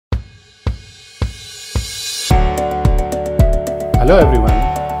Hello everyone,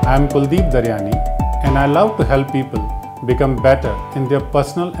 I am Kuldeep Daryani and I love to help people become better in their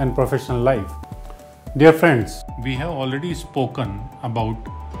personal and professional life. Dear friends, we have already spoken about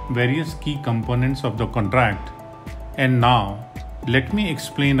various key components of the contract, and now let me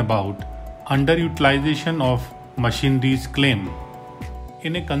explain about underutilization of machineries claim.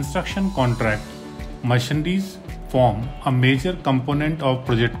 In a construction contract, machineries form a major component of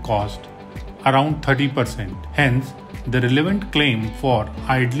project cost, around 30%. Hence, the relevant claim for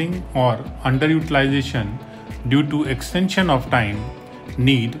idling or underutilization due to extension of time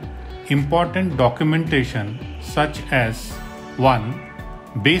need important documentation such as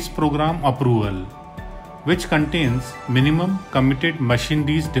 1. Base program approval, which contains minimum committed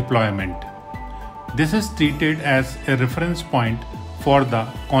machineries deployment. This is treated as a reference point for the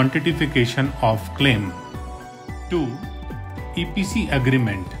quantification of claim. 2. EPC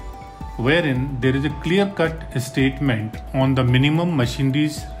Agreement, wherein there is a clear-cut statement on the minimum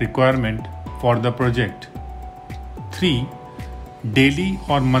machineries requirement for the project. 3. Daily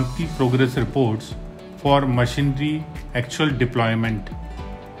or monthly progress reports for machinery actual deployment.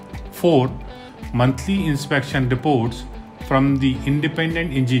 4. Monthly inspection reports from the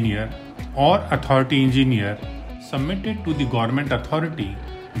independent engineer or authority engineer submitted to the government authority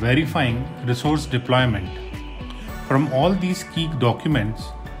verifying resource deployment. From all these key documents,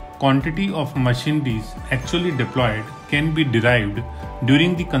 quantity of machineries actually deployed can be derived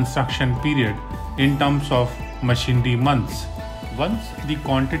during the construction period in terms of machinery months. Once the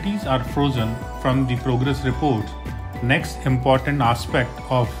quantities are frozen from the progress reports, next important aspect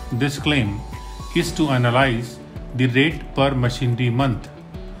of this claim is to analyze the rate per machinery month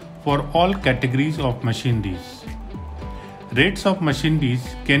for all categories of machineries. Rates of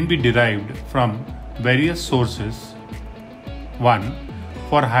machineries can be derived from various sources. 1.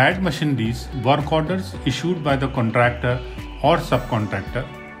 For hired machineries, work orders issued by the contractor or subcontractor.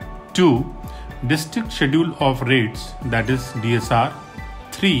 2. District Schedule of Rates, that is DSR.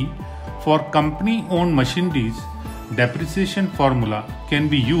 3. For company-owned machineries, depreciation formula can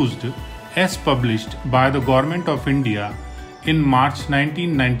be used as published by the Government of India in March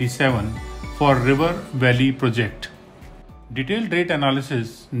 1997 for River Valley project. Detailed rate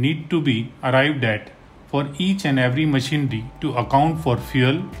analysis need to be arrived at for each and every machinery to account for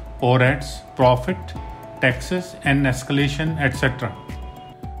fuel, overheads, profit, taxes and escalation, etc.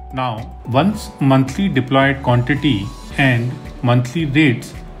 Now, once monthly deployed quantity and monthly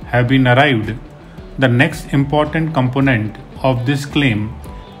rates have been arrived, the next important component of this claim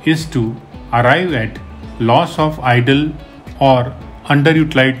is to arrive at loss of idle or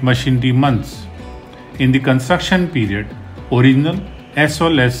underutilized machinery months in the construction period, original as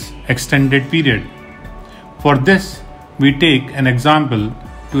well as extended period. For this, we take an example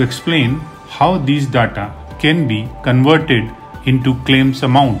to explain how these data can be converted into claims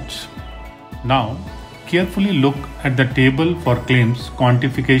amounts. Now, carefully look at the table for claims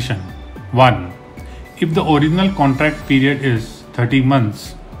quantification. 1. If the original contract period is 30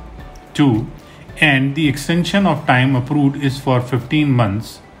 months. 2. And the extension of time approved is for 15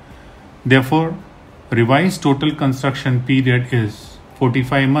 months. Therefore, revised total construction period is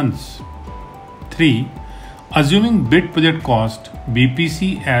 45 months. 3. Assuming bid project cost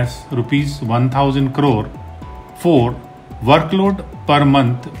BPC as Rs 1000 crore. 4. Workload per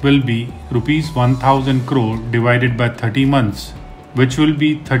month will be Rs 1000 crore divided by 30 months, which will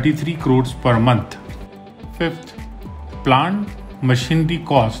be 33 crores per month. 5th. Plant machinery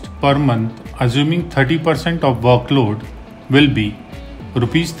cost per month assuming 30% of workload will be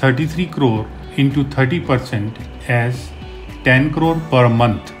Rs 33 crore into 30% as 10 crore per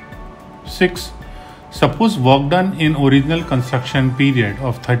month. 6. Suppose work done in original construction period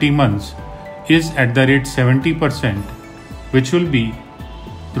of 30 months is at the rate 70%, which will be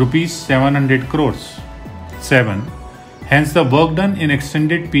Rs 700 crores. 7. Hence the work done in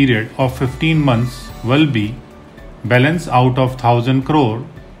extended period of 15 months will be balance out of 1000 crore,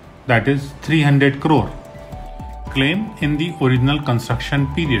 that is 300 crore. Claim in the original construction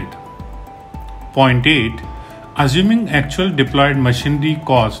period. Point 8. Assuming actual deployed machinery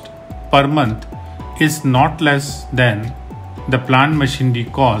cost per month is not less than the plant machinery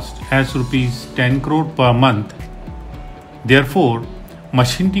cost as Rs 10 crore per month. Therefore,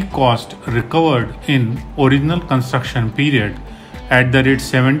 machinery cost recovered in original construction period at the rate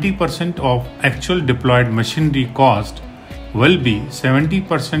 70% of actual deployed machinery cost will be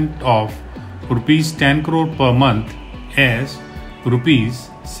 70% of Rs 10 crore per month as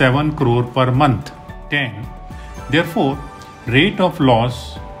Rs 7 crore per month. 10. Therefore, rate of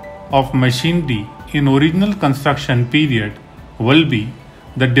loss of machinery in original construction period will be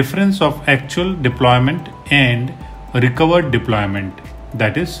the difference of actual deployment and recovered deployment,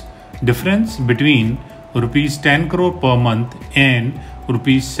 that is difference between rupees 10 crore per month and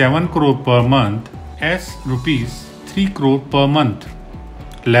rupees 7 crore per month as rupees 3 crore per month.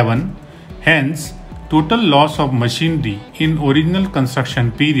 11. Hence, total loss of machinery in original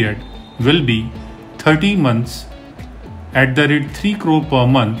construction period will be 30 months at the rate 3 crore per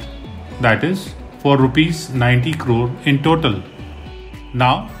month, that is for rupees 90 crore in total.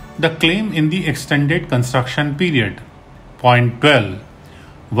 Now, the claim in the extended construction period. Point 12.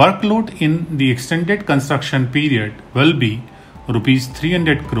 Workload in the extended construction period will be rupees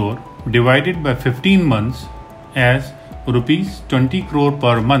 300 crore divided by 15 months as rupees 20 crore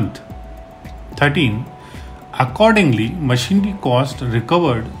per month. 13. Accordingly, machinery cost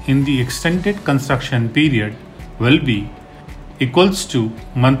recovered in the extended construction period will be equals to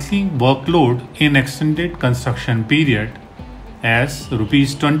monthly workload in extended construction period as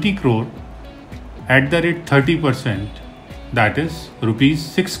rupees 20 crore at the rate 30%, that is rupees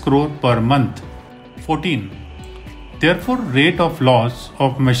 6 crore per month. 14. Therefore, rate of loss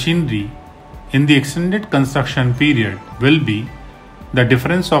of machinery in the extended construction period will be the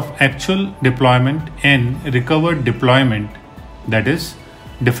difference of actual deployment and recovered deployment, that is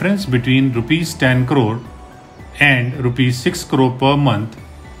difference between rupees 10 crore and rupees 6 crore per month,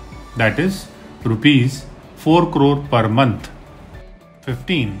 that is rupees 4 crore per month.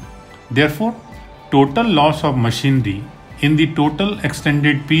 15. Therefore, total loss of machinery in the total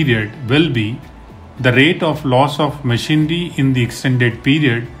extended period will be the rate of loss of machinery in the extended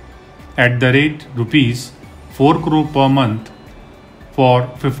period at the rate rupees 4 crore per month for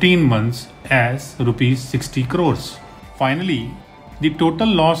 15 months as rupees 60 crores. Finally, the total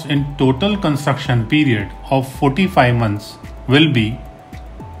loss in total construction period of 45 months will be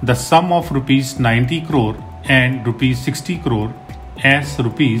the sum of rupees 90 crore and rupees 60 crore as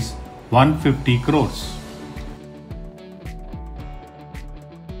rupees 150 crores.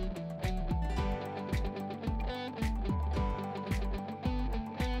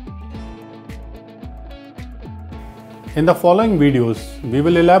 In the following videos, we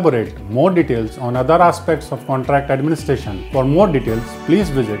will elaborate more details on other aspects of contract administration. For more details, please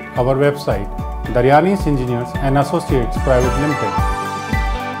visit our website, Daryani's Engineers and Associates Private Limited.